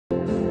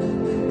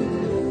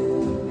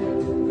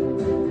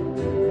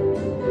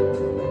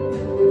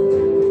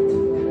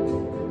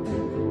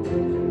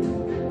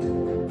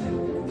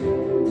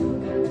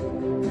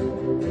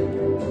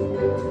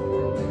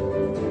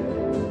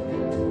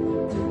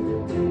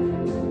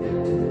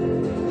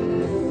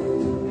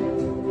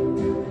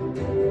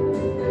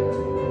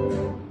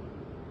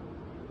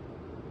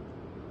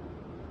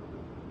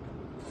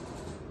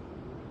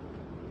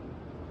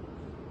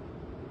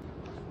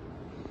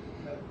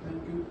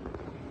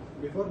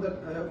that,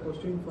 I have a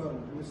question for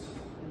Ms.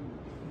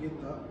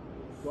 Geeta.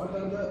 What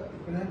are the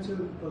financial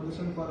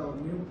position for our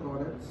new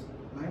products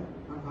line,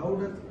 and how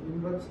does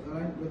inverse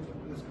align with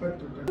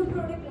respect return? New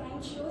product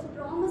line shows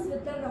promise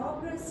with the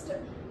robust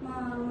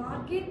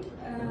market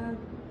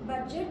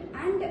budget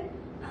and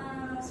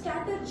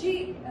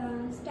strategy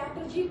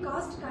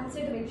cost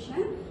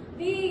consideration.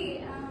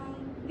 We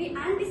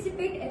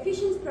anticipate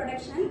efficient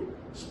production,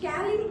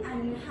 scaling,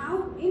 and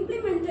have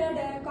implemented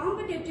a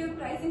competitive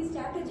pricing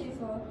strategy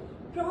for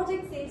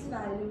project sales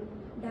value,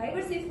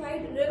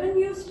 diversified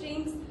revenue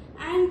streams,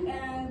 and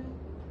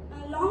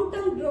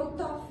long-term growth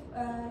of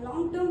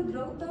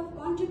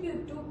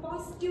contribute to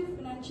positive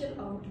financial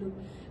outlook.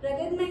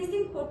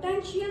 Recognizing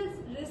potential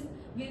risk,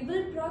 we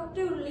will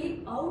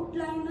proactively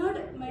outline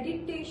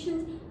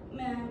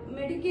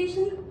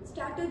medication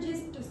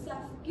strategies to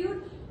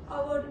secure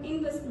our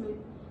investment.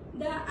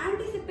 The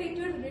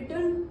anticipated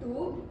return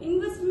to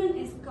investment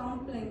is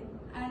compelling,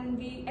 and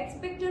we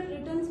expected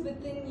returns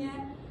within a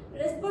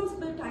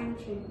responsible time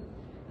frame.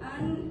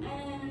 And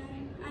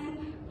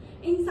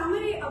in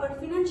summary, our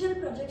financial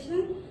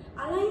projection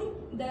align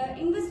the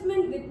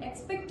investment with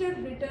expected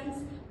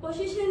returns,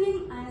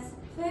 positioning us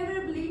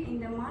favorably in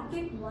the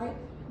market while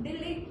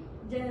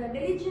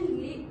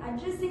diligently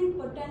addressing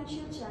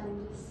potential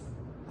challenges.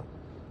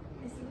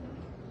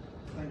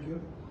 Thank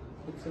you.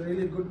 It's a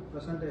really good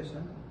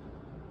presentation.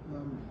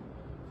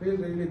 Feel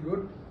really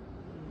good.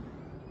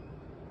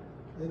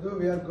 Although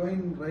we are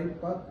going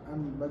right path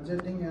and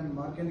budgeting and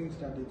marketing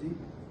strategy,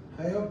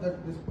 I hope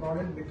that this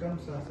product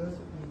becomes success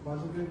and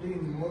possibility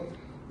in more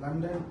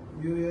London,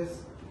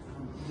 US,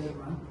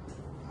 German.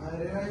 I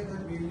realize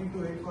that we need to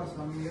wait for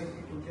some years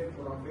to get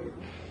profit,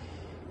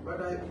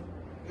 but I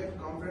get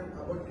confident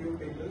about you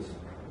people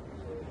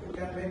who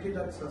can make it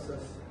a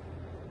success.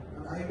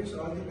 And I wish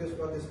all the best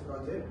for this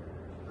project.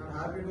 I'm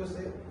happy to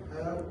say I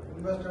have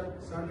invested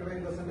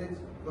 75%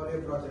 for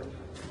your project.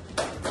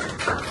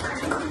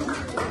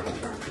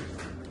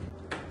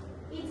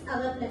 It's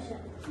our pleasure.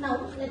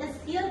 Now let us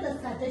hear the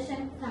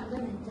suggestion from the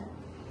mentor.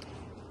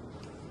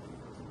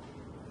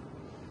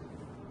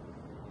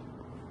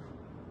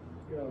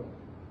 Yeah.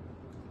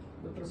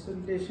 The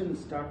presentation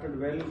started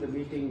well, the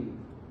meeting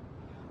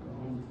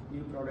on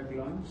new product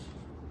launch.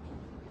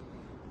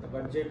 The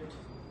budget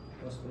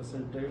was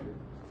presented.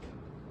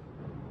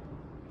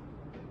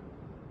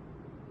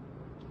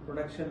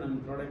 Production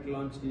and product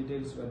launch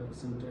details were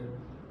presented.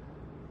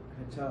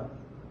 HR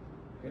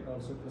had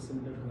also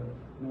presented her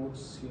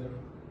notes here.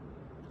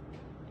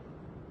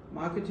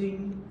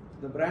 Marketing,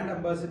 the brand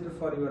ambassador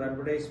for your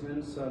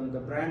advertisements, and the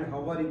brand,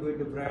 how are you going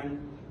to brand,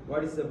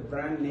 what is the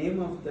brand name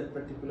of that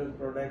particular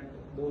product,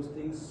 those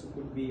things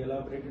could be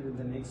elaborated in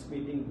the next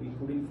meeting. We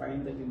couldn't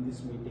find that in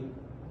this meeting.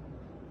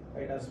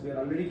 Right, as we are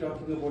already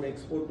talking about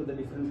export to the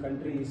different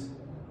countries,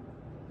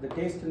 the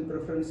taste and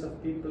preference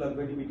of people are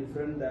going to be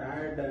different, the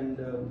ad and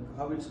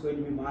how it's going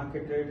to be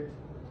marketed,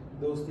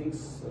 those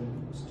things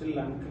still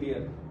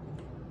unclear,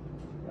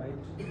 right?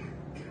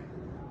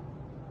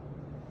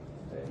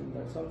 And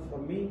that's all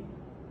from me.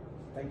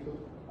 Thank you.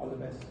 All the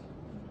best.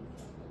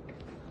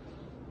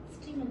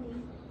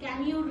 Srimathi,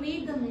 can you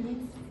read the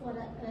minutes for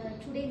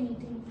today's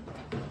meeting?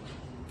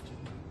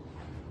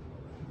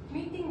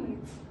 Meeting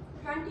minutes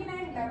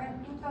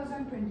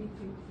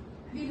 29/11/2023.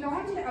 We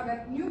launched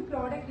our new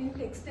product in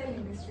textile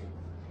industry.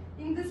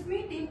 In this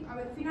meeting,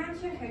 our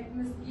financial head,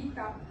 Ms.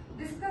 Geeta,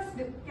 discussed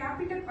the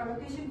capital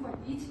allocation for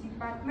each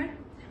department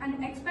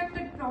and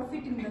expected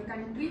profit in the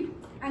country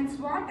and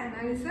SWOT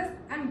analysis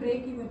and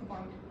break-even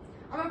point.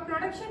 Our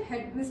production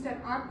head,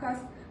 Mr. Akash,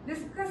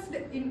 discussed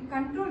in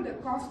control the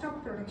cost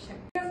of production,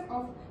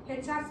 of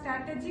HR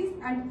strategies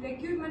and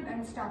procurement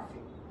and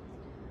staffing.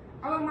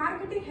 Our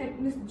marketing head,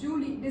 Ms.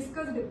 Julie,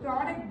 discussed the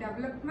product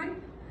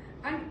development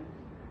and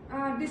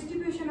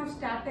distribution of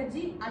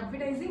strategy,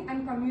 advertising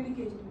and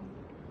communication.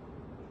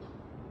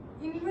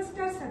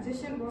 Investor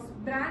suggestion was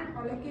brand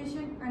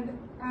allocation and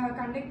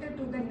conducted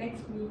to the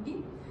next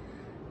meeting,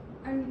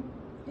 and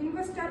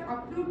investor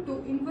approved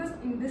to invest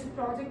in this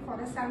project for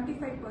a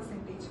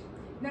 75%.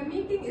 The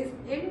meeting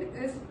end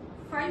is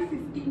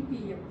 5:15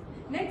 p.m.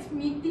 Next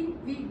meeting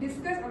we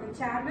discuss our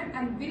chairman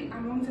and will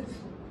announce it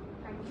soon.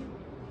 Thank you.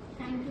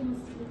 Thank you,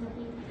 Ms.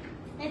 Srimathi.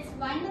 Let's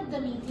wind up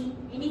the meeting.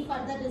 Any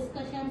further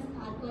discussions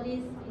or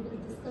queries we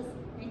will discuss